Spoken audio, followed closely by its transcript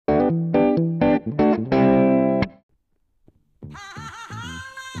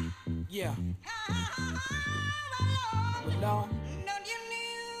Yeah. But no.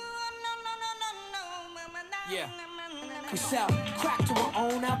 Yeah. We sell crack to our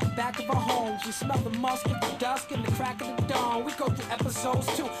own out the back of our homes. We smell the musk of the dusk and the crack of the dawn. We go through episodes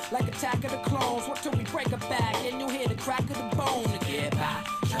too, like Attack of the Clones. What till we break a back and you hear the crack of the bone. To get by,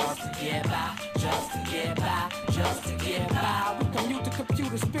 just to get by, just to get by, just to get by. We commute to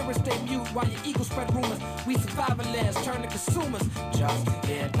computer, spirits stay mute while your ego spread rumors. We survivalists turn to consumers, just to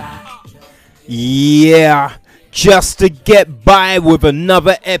get by. Yeah, just to get by with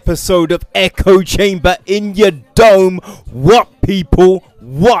another episode of Echo Chamber in your dome. What, people?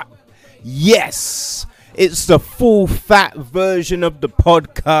 What? Yes, it's the full fat version of the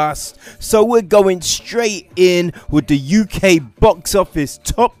podcast. So we're going straight in with the UK box office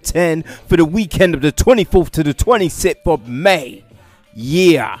top 10 for the weekend of the 24th to the 26th of May.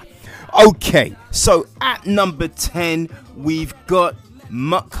 Yeah. Okay, so at number 10, we've got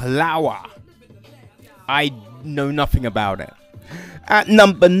Mucklawa. I know nothing about it. At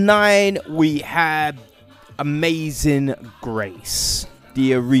number 9, we have Amazing Grace,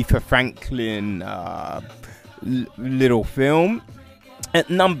 the Aretha Franklin little film. At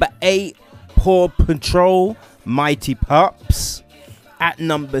number 8, Paw Patrol, Mighty Pups. At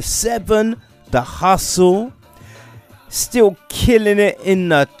number 7, The Hustle. Still killing it in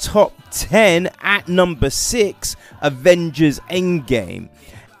the top 10. At number 6, Avengers Endgame.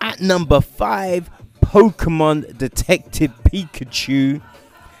 At number 5, Pokemon Detective Pikachu.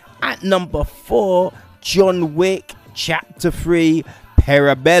 At number 4, John Wick Chapter 3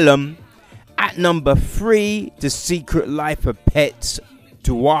 Parabellum. At number 3, The Secret Life of Pets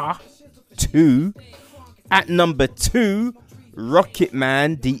 2. At number 2,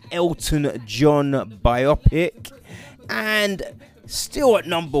 Rocketman, the Elton John biopic. And still at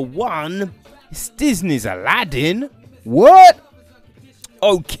number 1, it's Disney's Aladdin. What?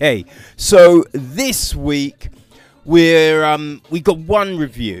 Okay, so this week we got one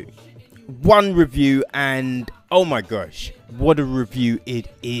review, and oh my gosh, what a review it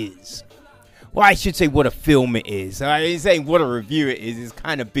is. Well, I should say what a film it is. I ain't saying what a review it is. It's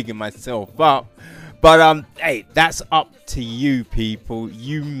kind of bigging myself up, but hey, that's up to you, people.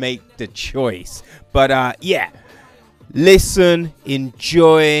 You make the choice. But yeah, listen,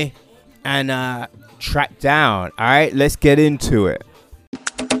 enjoy, and track down. All right, let's get into it.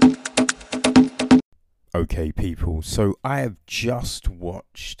 Okay, people, so I have just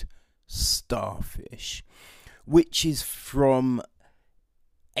watched Starfish, which is from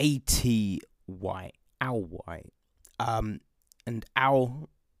A.T. White, Al White. And Al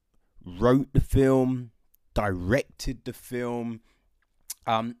wrote the film, directed the film.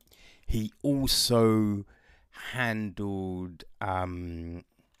 He also handled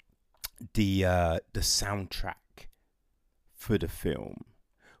the soundtrack for the film,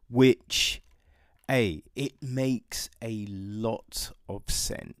 which, hey, it makes a lot of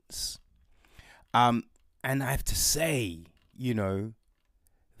sense. And I have to say, you know,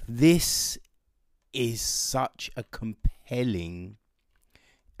 this is such a compelling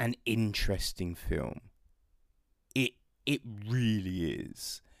and interesting film. It really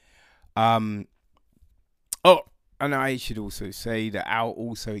is. Oh, and I should also say that Al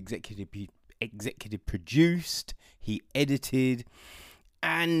also executive produced, he edited,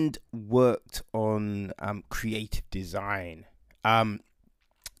 and worked on creative design.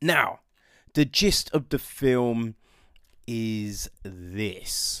 Now, the gist of the film is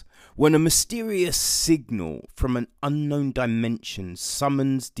this. When a mysterious signal from an unknown dimension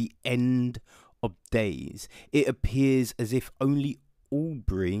summons the end of days, it appears as if only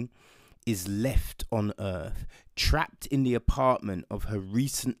Aubrey is left on Earth, trapped in the apartment of her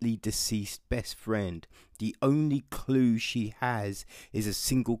recently deceased best friend. The only clue she has is a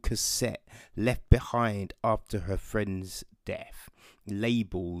single cassette left behind after her friend's death,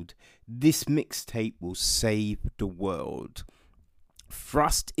 labelled, "This mixtape will save the world."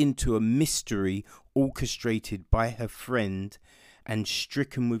 Thrust into a mystery orchestrated by her friend and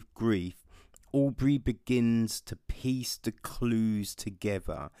stricken with grief, Aubrey begins to piece the clues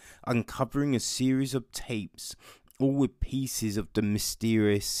together, uncovering a series of tapes, all with pieces of the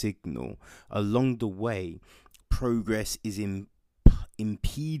mysterious signal. Along the way, progress is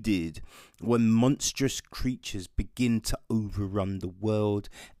impeded when monstrous creatures begin to overrun the world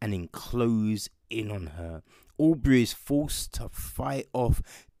and enclose in on her. Aubrey is forced to fight off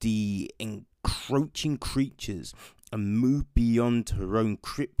the encroaching creatures and move beyond her own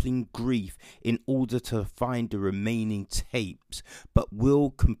crippling grief in order to find the remaining tapes. But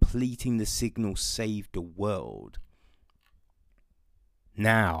will completing the signal save the world?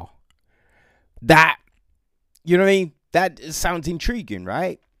 Now, that, you know what I mean? That sounds intriguing,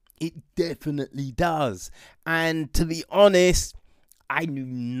 right? It definitely does. And to be honest, I knew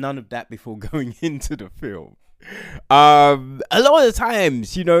none of that before going into the film. A lot of the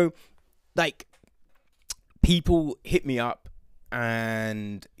times, you know, like, people hit me up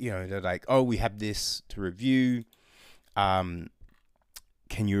and, you know, they're like, oh, we have this to review. Can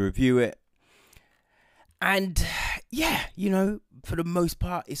you review it? And yeah, you know, for the most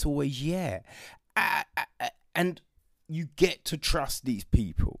part, it's always yeah. And you get to trust these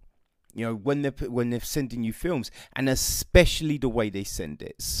people, you know, when they're sending you films, and especially the way they send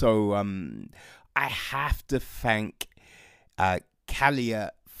it. So I have to thank Kalia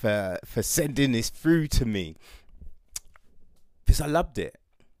for sending this through to me, because I loved it.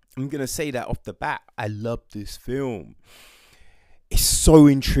 I'm gonna say that off the bat. I loved this film. It's so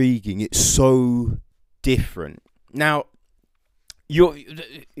intriguing. It's so different. Now,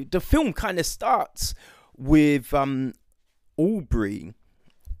 the film kind of starts with Aubrey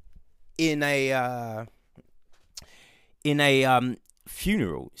in a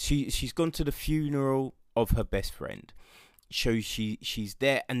funeral. She's gone to the funeral of her best friend. So she's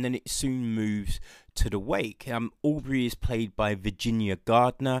there, and then it soon moves to the wake. Aubrey is played by Virginia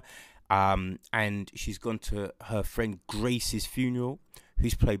Gardner, and she's gone to her friend Grace's funeral,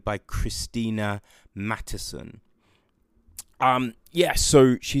 who's played by Christina Matheson. Yeah,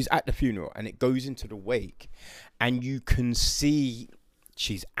 so she's at the funeral, and it goes into the wake, and you can see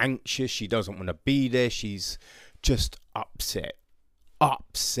she's anxious. She doesn't want to be there. She's just upset.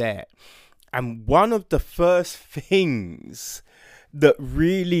 And one of the first things that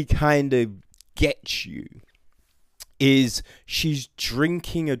really kind of gets you is she's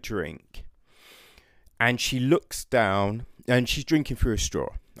drinking a drink, and she looks down, and she's drinking through a straw,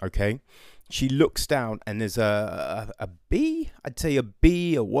 okay? She looks down, and there's a bee, I'd say a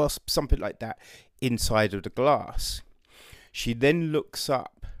bee, a wasp, something like that, inside of the glass. She then looks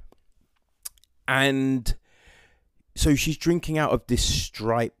up, and so she's drinking out of this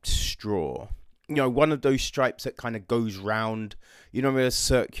striped straw. You know, one of those stripes that kind of goes round, you know, it's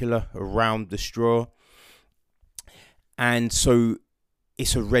circular around the straw. And so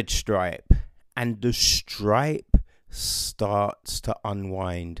it's a red stripe, and the stripe starts to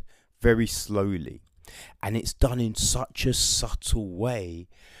unwind very slowly, and it's done in such a subtle way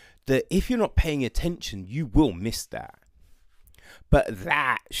that if you're not paying attention, you will miss that. But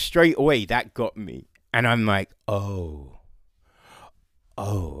that straight away, that got me, and I'm like, oh,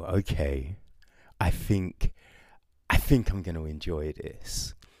 okay, I think I'm going to enjoy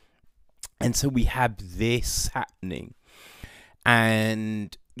this. And so we have this happening,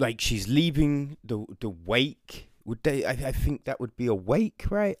 and like, she's leaving the wake. I think that would be a wake,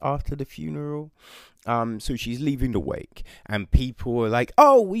 right, after the funeral. So she's leaving the wake, and people are like,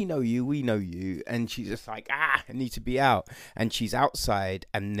 oh, we know you. And she's just like, I need to be out. And she's outside,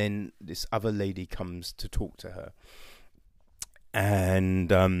 and then this other lady comes to talk to her.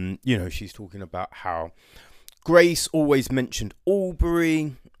 And, you know, she's talking about how Grace always mentioned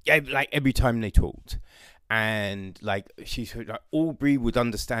Aubrey, like, every time they talked. And like, she's like, Aubrey would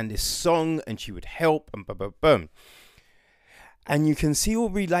understand this song, and she would help, and boom. And you can see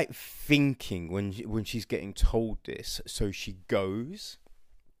Aubrey like thinking when she's getting told this. So she goes,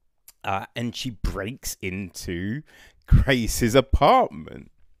 and she breaks into Grace's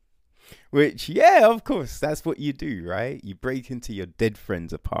apartment. Which, yeah, of course, that's what you do, right? You break into your dead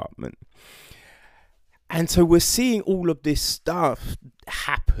friend's apartment. And so we're seeing all of this stuff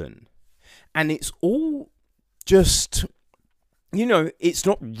happen, and it's all just, you know, it's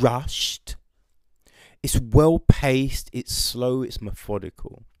not rushed. It's well paced, it's slow, it's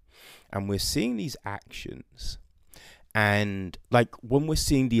methodical. And we're seeing these actions. And like, when we're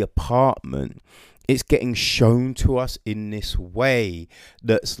seeing the apartment, it's getting shown to us in this way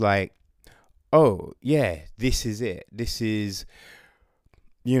that's like, oh, yeah, this is it. This is,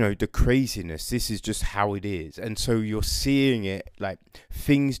 you know, the craziness. This is just how it is. And so you're seeing it, like,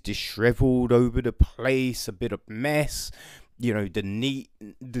 things disheveled over the place, a bit of mess, you know, the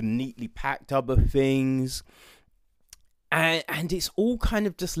neatly packed other things. And it's all kind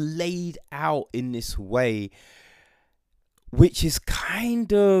of just laid out in this way, which is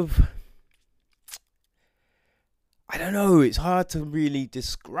kind of, I don't know, it's hard to really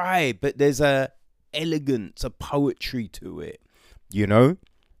describe, but there's a elegance, a poetry to it, you know?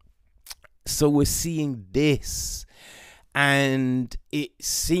 So we're seeing this, and it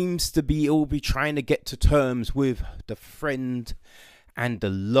seems to be Aubrey trying to get to terms with the friend and the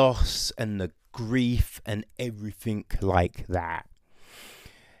loss and the grief and everything like that.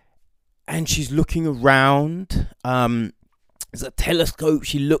 And she's looking around. there's a telescope.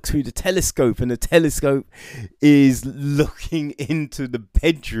 She looks through the telescope, and the telescope is looking into the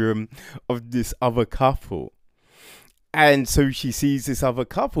bedroom of this other couple. And so she sees this other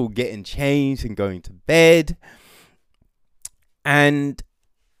couple getting changed and going to bed. And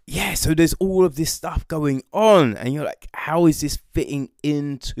yeah, so there's all of this stuff going on. And you're like, how is this fitting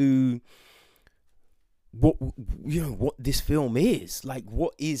into what this film is? Like,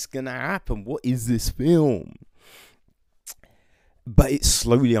 what is going to happen? What is this film? But it's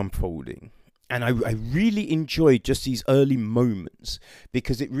slowly unfolding. And I really enjoyed just these early moments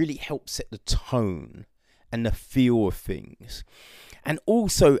because it really helps set the tone and the feel of things. And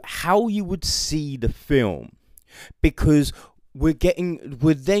also how you would see the film. Because we're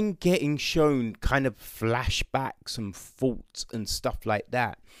then getting shown kind of flashbacks and thoughts and stuff like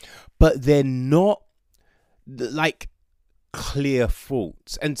that. But they're not like clear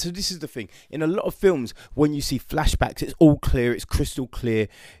thoughts. And so this is the thing, in a lot of films when you see flashbacks, it's all clear, it's crystal clear,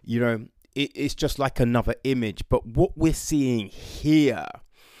 it's just like another image. But what we're seeing here,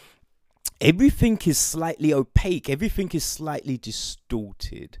 everything is slightly opaque, everything is slightly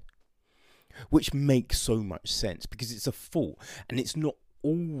distorted, which makes so much sense because it's a thought, and it's not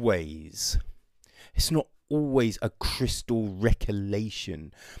always a crystal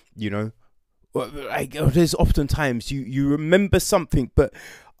recollection, Like, there's oftentimes you remember something, but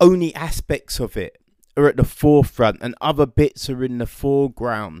only aspects of it are at the forefront and other bits are in the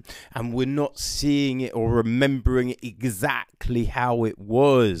foreground, and we're not seeing it or remembering it exactly how it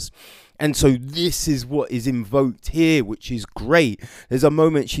was. And so this is what is invoked here, which is great. There's a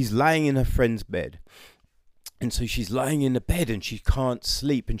moment she's lying in her friend's bed. And so she's lying in the bed and she can't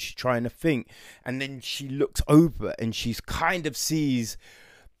sleep and she's trying to think. And then she looks over and she's kind of sees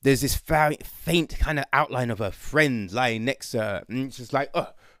there's this faint kind of outline of her friend lying next to her. And it's just like,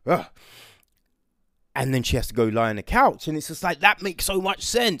 And then she has to go lie on the couch. And it's just like, that makes so much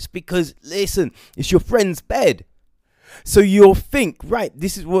sense because, listen, it's your friend's bed. So you'll think, right,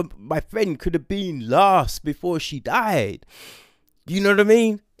 this is what my friend could have been last before she died. You know what I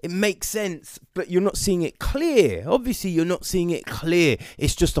mean? It makes sense, but you're not seeing it clear. Obviously, you're not seeing it clear.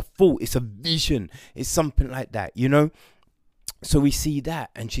 It's just a thought. It's a vision. It's something like that, So we see that,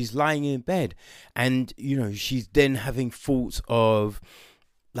 and she's lying in bed, and, she's then having thoughts of,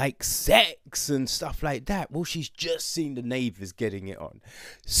 like, sex and stuff like that. Well, she's just seen the neighbours getting it on.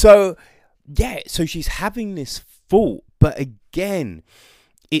 So, yeah, so she's having this thought, but again,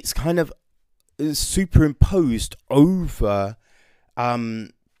 it's kind of superimposed over,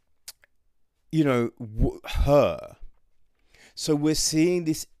 her. So we're seeing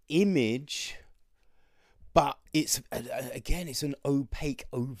this image, but it's an opaque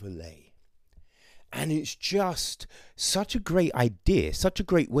overlay. And it's just such a great idea, such a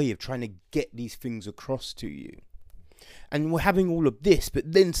great way of trying to get these things across to you. And we're having all of this,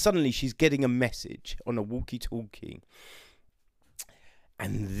 but then suddenly she's getting a message on a walkie-talkie.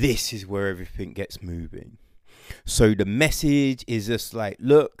 And this is where everything gets moving. So the message is just like,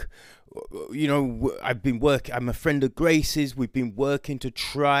 look, I'm a friend of Grace's. We've been working to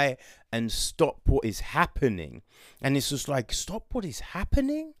try and stop what is happening. And it's just like, stop what is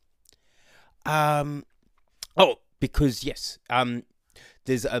happening? Because yes,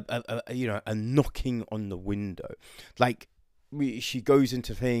 there's a knocking on the window. Like, she goes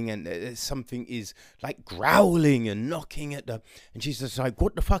into thing and something is like growling and knocking at and she's just like,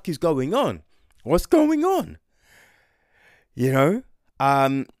 what the fuck is going on? What's going on?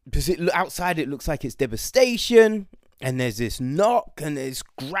 Because outside it looks like it's devastation, and there's this knock and there's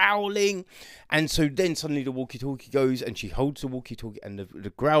growling, and so then suddenly the walkie-talkie goes and she holds the walkie-talkie and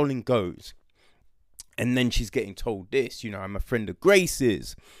the growling goes. And then she's getting told this, I'm a friend of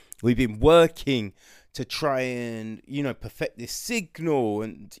Grace's. We've been working to try and, perfect this signal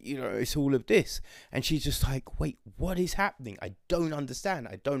and, it's all of this. And she's just like, wait, what is happening? I don't understand.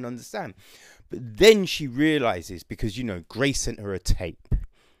 But then she realizes, because, Grace sent her a tape.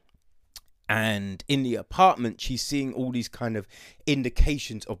 And in the apartment, she's seeing all these kind of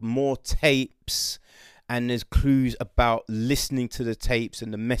indications of more tapes. And there's clues about listening to the tapes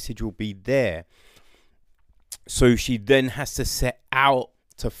and the message will be there. So she then has to set out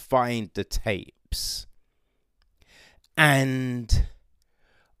to find the tapes. And,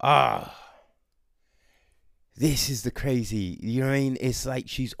 this is the crazy, It's like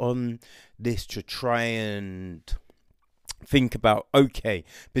she's on this to try and think about, okay,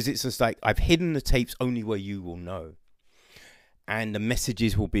 because it's just like, I've hidden the tapes only where you will know. And the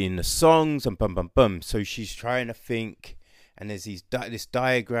messages will be in the songs and bum, bum, bum. So she's trying to think. And there's this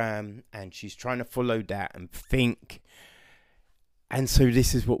diagram, and she's trying to follow that and think. And so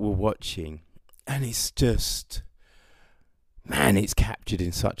this is what we're watching. And it's just, man, it's captured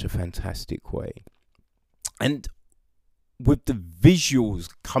in such a fantastic way. And with the visuals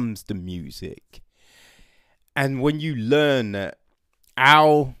comes the music. And when you learn that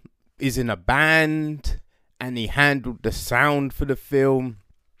Al is in a band and he handled the sound for the film,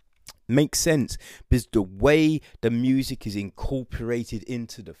 makes sense, because the way the music is incorporated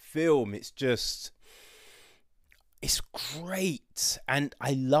into the film, it's great. And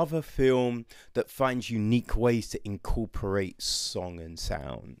I love a film that finds unique ways to incorporate song and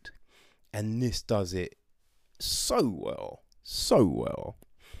sound, and this does it so well.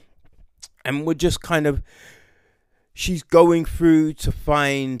 And we're just kind of, she's going through to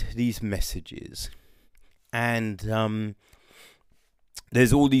find these messages, and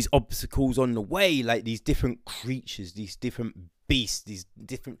there's all these obstacles on the way, like these different creatures, these different beasts, these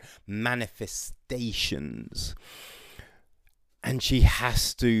different manifestations. And she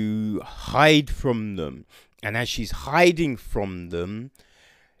has to hide from them. And as she's hiding from them,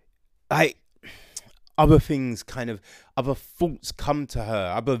 like, other things other thoughts come to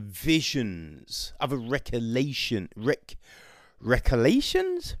her, other visions, other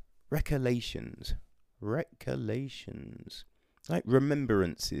recollections, like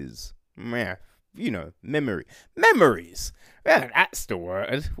remembrances, memories. Yeah, that's the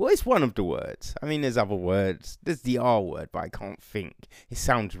word. Well, it's one of the words. I mean, there's other words. There's the R word, but I can't think. It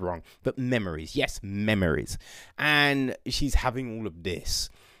sounds wrong. But memories. Yes, memories. And she's having all of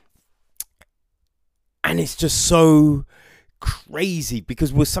this. And it's just so crazy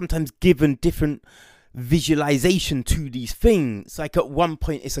because we're sometimes given different visualization to these things. Like at one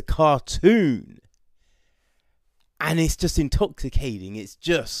point, it's a cartoon. And it's just intoxicating. It's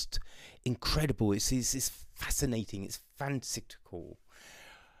just incredible. It's fascinating. It's fanciful.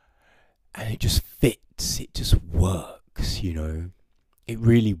 And it just fits. It just works, It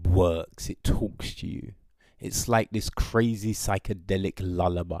really works. It talks to you. It's like this crazy psychedelic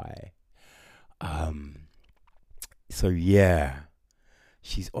lullaby. So yeah,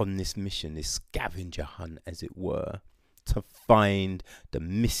 she's on this mission, this scavenger hunt, as it were, to find the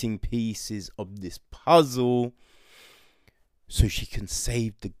missing pieces of this puzzle so she can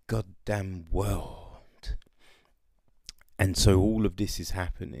save the goddamn world. And so all of this is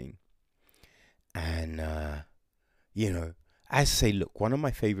happening. And, I say, look, one of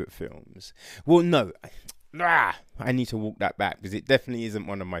my favorite films. Well, no, I need to walk that back because it definitely isn't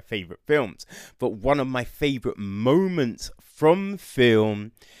one of my favorite films. But one of my favorite moments from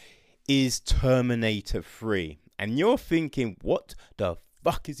film is Terminator 3. And you're thinking, what the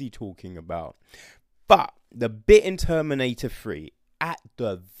fuck is he talking about? But the bit in Terminator 3 at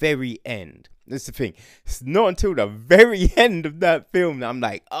the very end, that's the thing. It's not until the very end of that film that I'm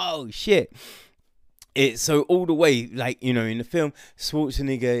like, oh shit. It's so all the way, like, in the film,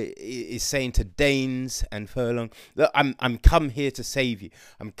 Schwarzenegger is saying to Danes and Furlong, look, I'm come here to save you.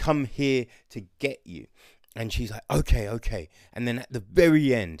 I'm come here to get you. And she's like, okay. And then at the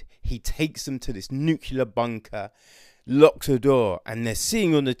very end, he takes them to this nuclear bunker, locks the door, and they're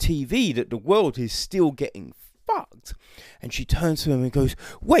seeing on the TV that the world is still getting fucked. And she turns to him and goes,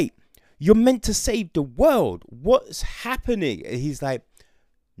 wait, you're meant to save the world. What's happening? And he's like,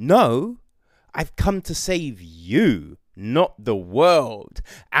 no, I've come to save you, not the world.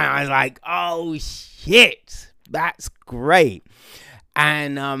 And I was like, oh shit, that's great.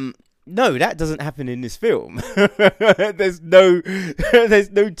 And no, that doesn't happen in this film. there's no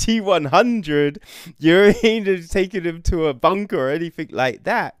T-100. You're either taking him to a bunker or anything like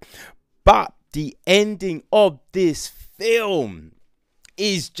that. But the ending of this film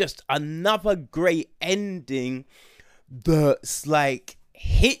is just another great ending that's like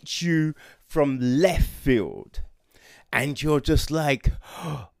hits you from left field, and you're just like,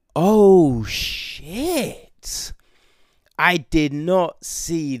 oh shit, I did not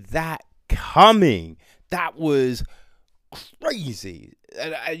see that coming. That was crazy.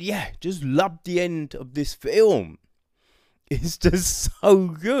 Yeah, just love the end of this film. It's just so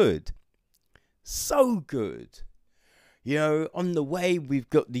good. On the way, we've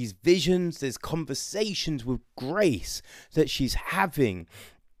got these visions, there's conversations with Grace that she's having.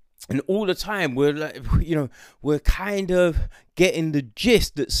 And all the time, we're like, we're kind of getting the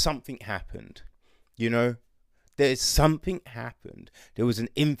gist that something happened. There's something happened. There was an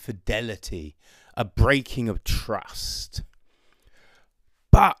infidelity, a breaking of trust.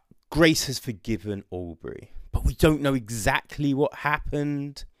 But Grace has forgiven Aubrey. But we don't know exactly what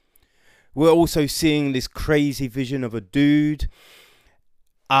happened. We're also seeing this crazy vision of a dude.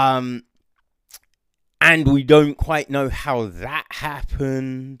 And we don't quite know how that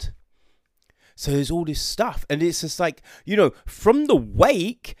happened. So there's all this stuff. And it's just like, from the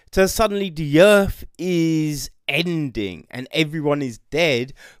wake to suddenly the earth is ending and everyone is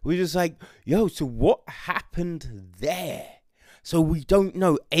dead, we're just like, yo, so what happened there? So we don't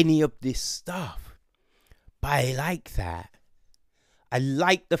know any of this stuff. But I like that. I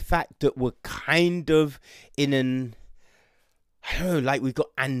like the fact that we're kind of in I don't know, like we've got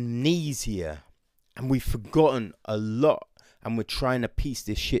amnesia and we've forgotten a lot and we're trying to piece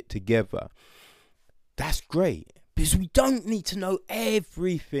this shit together. That's great. Because we don't need to know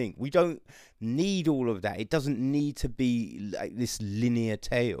everything. We don't need all of that. It doesn't need to be like this linear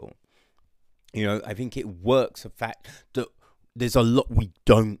tale. You know, I think it works the fact that there's a lot we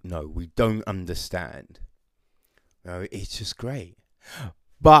don't know. We don't understand. You know, it's just great.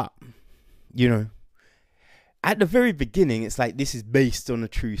 But, you know, at the very beginning, it's like this is based on a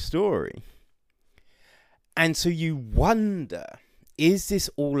true story. And so you wonder, is this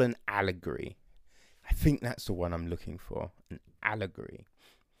all an allegory? I think that's the one I'm looking for, an allegory.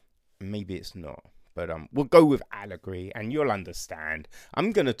 Maybe it's not, but we'll go with allegory and you'll understand.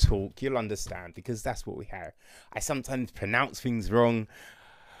 I'm going to talk, you'll understand, because that's what we have. I sometimes pronounce things wrong.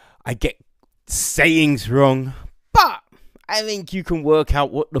 I get sayings wrong, but I think you can work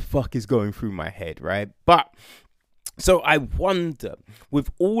out what the fuck is going through my head, right? But so I wonder,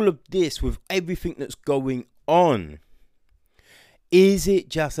 with all of this, with everything that's going on, is it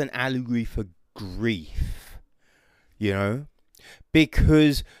just an allegory for grief? You know,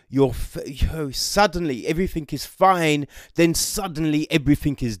 because suddenly everything is fine, then suddenly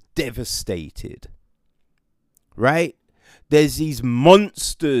everything is devastated, right? There's these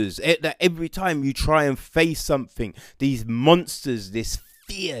monsters that every time you try and face something, these monsters, this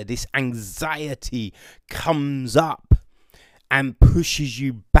fear, this anxiety comes up and pushes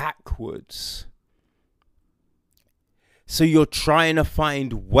you backwards. So you're trying to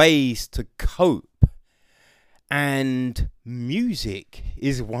find ways to cope. And music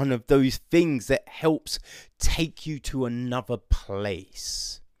is one of those things that helps take you to another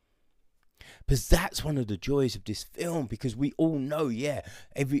place. Because that's one of the joys of this film. Because we all know, you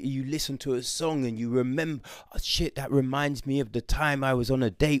listen to a song and you remember, oh shit, that reminds me of the time I was on a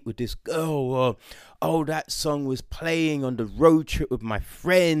date with this girl. Or, oh, that song was playing on the road trip with my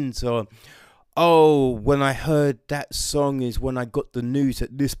friends. Or, oh, when I heard that song is when I got the news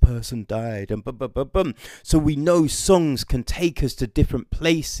that this person died. And boom. So we know songs can take us to different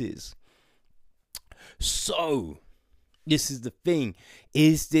places. So this is the thing.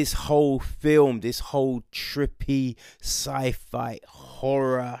 Is this whole film, this whole trippy sci-fi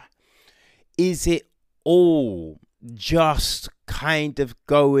horror, is it all just kind of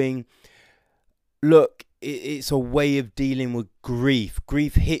going, look, it's a way of dealing with grief.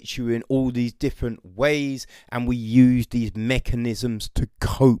 Grief hits you in all these different ways, and we use these mechanisms to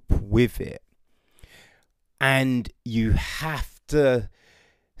cope with it. And you have to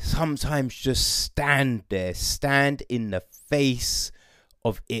sometimes just stand there, stand in the face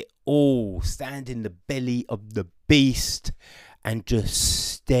of it all, stand in the belly of the beast, and just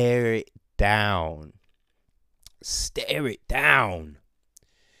stare it down. Stare it down.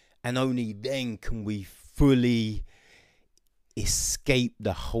 And only then can we fully escape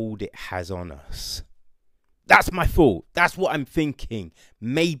the hold it has on us. That's my thought. That's what I'm thinking.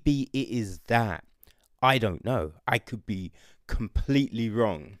 Maybe it is that. I don't know. I could be completely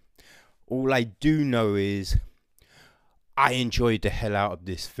wrong. All I do know is I enjoyed the hell out of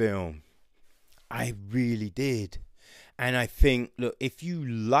this film. I really did. And I think, look, if you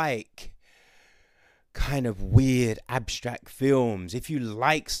like kind of weird abstract films, if you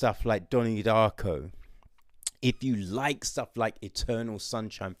like stuff like Donnie Darko, if you like stuff like Eternal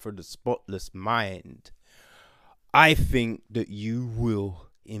Sunshine for the Spotless Mind, I think that you will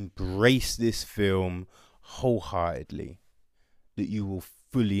embrace this film wholeheartedly, that you will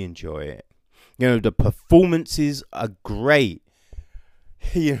fully enjoy it. You know, the performances are great.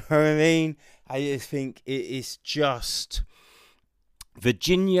 You know what I mean? I just think it is just...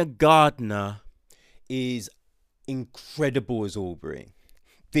 Virginia Gardner is incredible as Aubrey,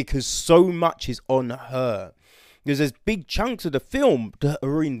 because so much is on her. Because there's big chunks of the film that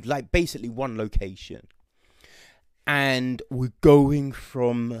are in like basically one location. And we're going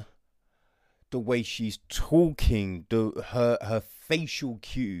from the way she's talking, her facial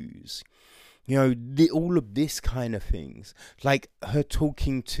cues, you know, all of this kind of things. Like her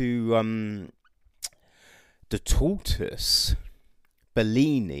talking to the tortoise,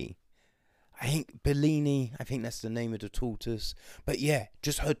 Bellini. I think that's the name of the tortoise. But yeah,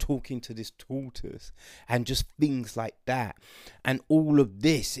 just her talking to this tortoise and just things like that. And all of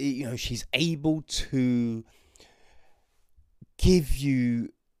this, you know, she's able to give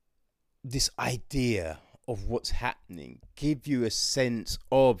you this idea of what's happening, give you a sense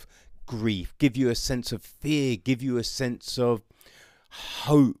of grief, give you a sense of fear, give you a sense of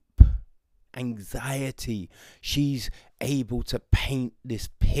hope, anxiety. She's able to paint this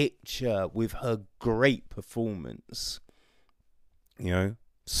picture with her great performance, you know.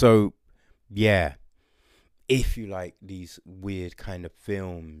 So yeah, if you like these weird kind of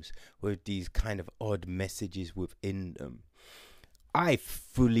films with these kind of odd messages within them, I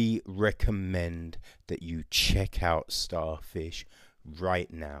fully recommend that you check out Starfish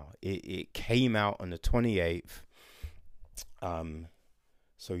right now. It came out on the 28th.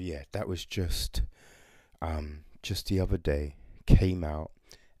 So yeah, that was just the other day. Came out,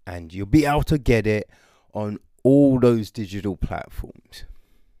 and you'll be able to get it on all those digital platforms.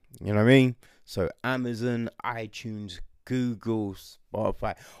 You know what I mean? So Amazon, iTunes, Google,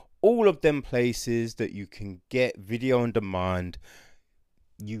 Spotify, all of them places that you can get video on demand,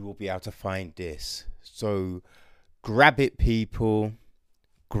 you will be able to find this. So grab it, people.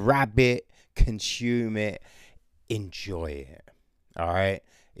 Grab it, consume it, enjoy it. All right?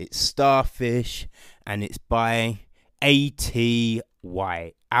 It's Starfish, and it's by A.T.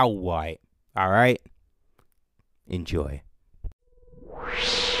 White. Al White. All right? Enjoy.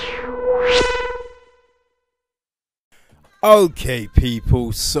 Okay,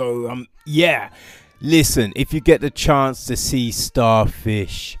 people. So, yeah. Listen, if you get the chance to see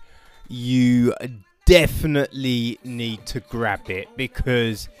Starfish, you definitely need to grab it,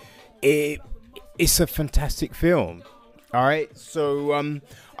 because it's a fantastic film. All right, so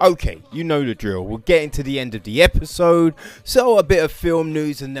okay, you know the drill. We're getting to the end of the episode, so a bit of film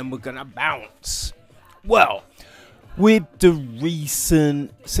news, and then we're gonna bounce. Well, with the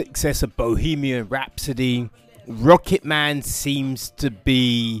recent success of Bohemian Rhapsody, Rocketman seems to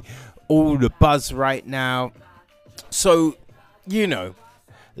be all the buzz right now. So, you know,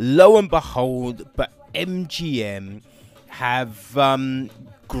 lo and behold, but MGM have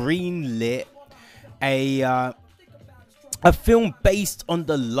greenlit a film based on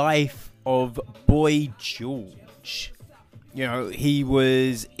the life of Boy George. You know, he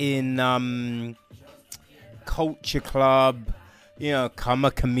was in Culture Club, you know, Come a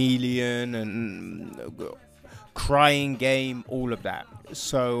Chameleon, and Crying Game, all of that.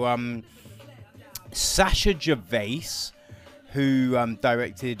 So Sasha Gervais, who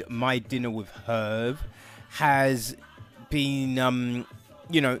directed My Dinner with Herb, has been,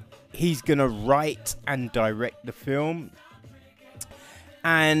 you know, he's going to write and direct the film.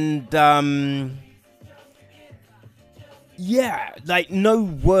 And, yeah, like, no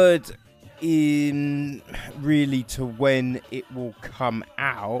word in really to when it will come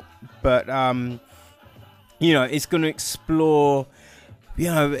out. But, you know, it's going to explore, you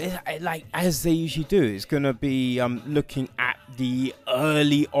know, like as they usually do. It's going to be looking at the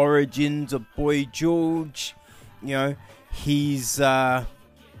early origins of Boy George. You know, his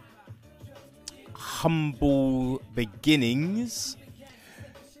humble beginnings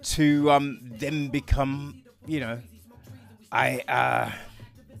to then become, you know, a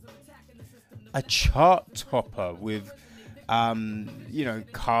chart topper with, you know,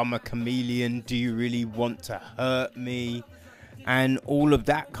 Karma Chameleon, Do You Really Want to Hurt Me, and all of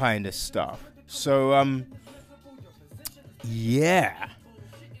that kind of stuff. So, yeah,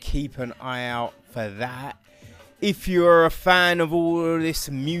 keep an eye out for that. If you're a fan of all of this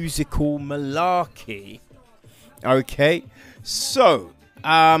musical malarkey, okay. So,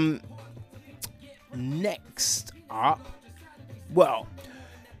 next up, well,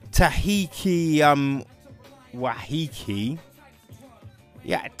 Taika Waititi.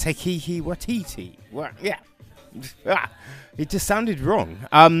 Yeah, Taika Waititi. Well, yeah. It just sounded wrong.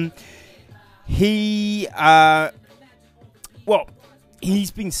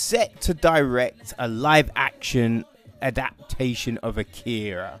 He's been set to direct a live-action adaptation of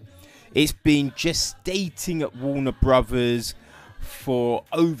Akira. It's been gestating at Warner Brothers for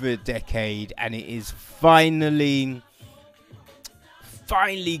over a decade, and it is finally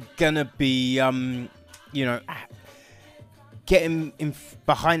gonna be, you know, getting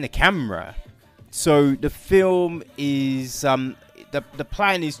behind the camera. So the film is, the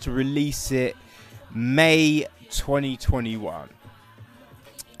plan is to release it May 2021.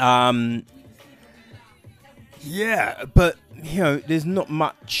 Yeah, but, you know, there's not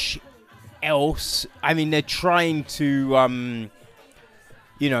much else. I mean, they're trying to,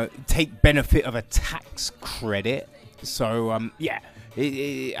 you know, take benefit of a tax credit. So, yeah,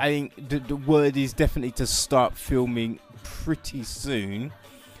 I think the word is definitely to start filming pretty soon.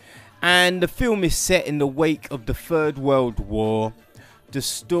 And the film is set in the wake of the Third World War. The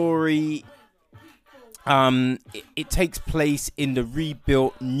story, it takes place in the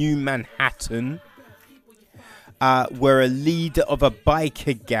rebuilt New Manhattan. where a leader of a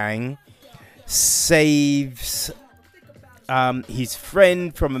biker gang saves his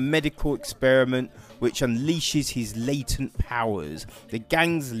friend from a medical experiment which unleashes his latent powers. The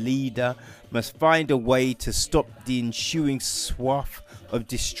gang's leader must find a way to stop the ensuing swath of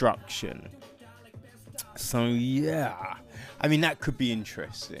destruction. So yeah, I mean, that could be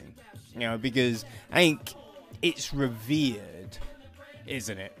interesting, you know, because I think it's revered,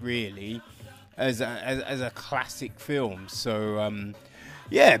 isn't it, really, as a classic film. So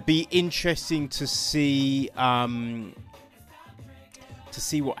yeah, it'd be interesting to see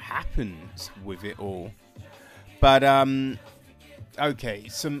what happens with it all. But okay,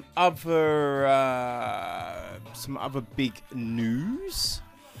 some other big news.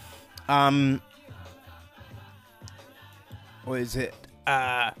 What is it?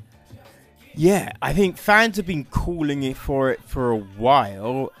 Yeah, I think fans have been calling it for a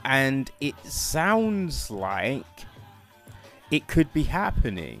while, and it sounds like it could be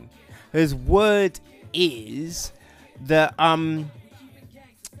happening. As word is that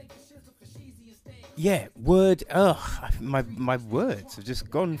yeah, word. My words have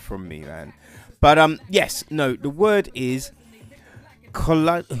just gone from me, man. But yes, no. The word is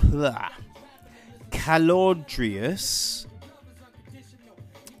Calodrius.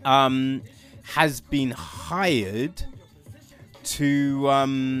 Has been hired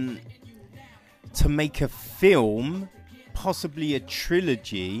to make a film, possibly a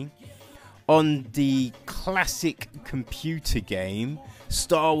trilogy, on the classic computer game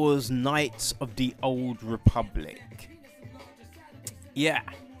Star Wars Knights of the Old Republic. Yeah.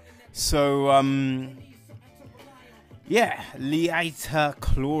 So yeah, Leita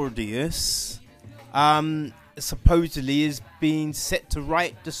Claudius supposedly is being set to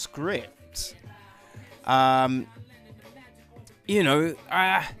write the script. You know,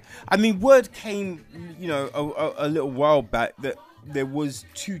 I mean, word came, you know, a little while back that there was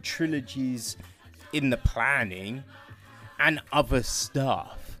 2 trilogies in the planning and other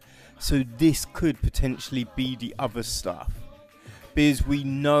stuff. So this could potentially be the other stuff, because we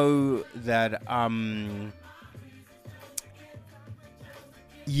know that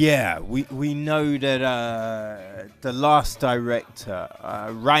yeah, we know that the last director,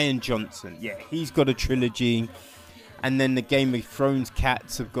 Rian Johnson, yeah, he's got a trilogy, and then the Game of Thrones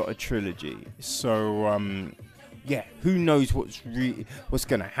cats have got a trilogy. So yeah, who knows what's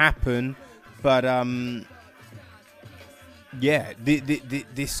going to happen? But yeah,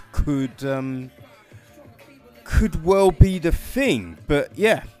 this could well be the thing. But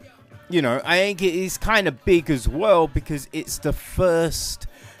yeah, you know, I think it is kind of big as well, because it's the first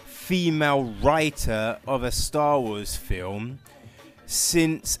female writer of a Star Wars film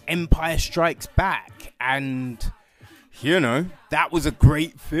since Empire Strikes Back, and you know, that was a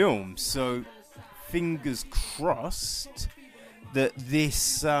great film. So fingers crossed that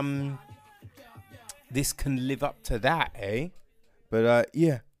this can live up to that, eh? But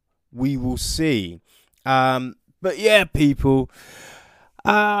yeah, we will see. But yeah, people,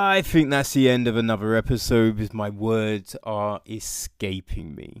 I think that's the end of another episode, because my words are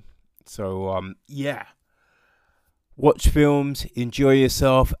escaping me. So yeah, watch films, enjoy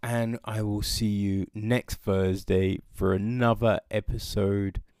yourself, and I will see you next Thursday for another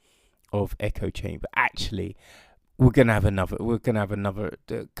episode of Echo Chamber. Actually, we're gonna have another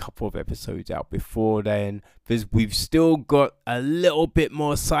couple of episodes out before then, because we've still got a little bit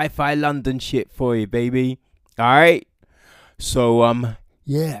more Sci-Fi London shit for you, baby. All right, so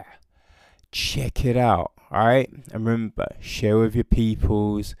yeah, check it out. All right, and remember, share with your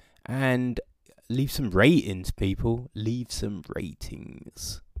peoples and leave some ratings, people. Leave some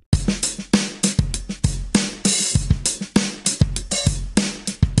ratings.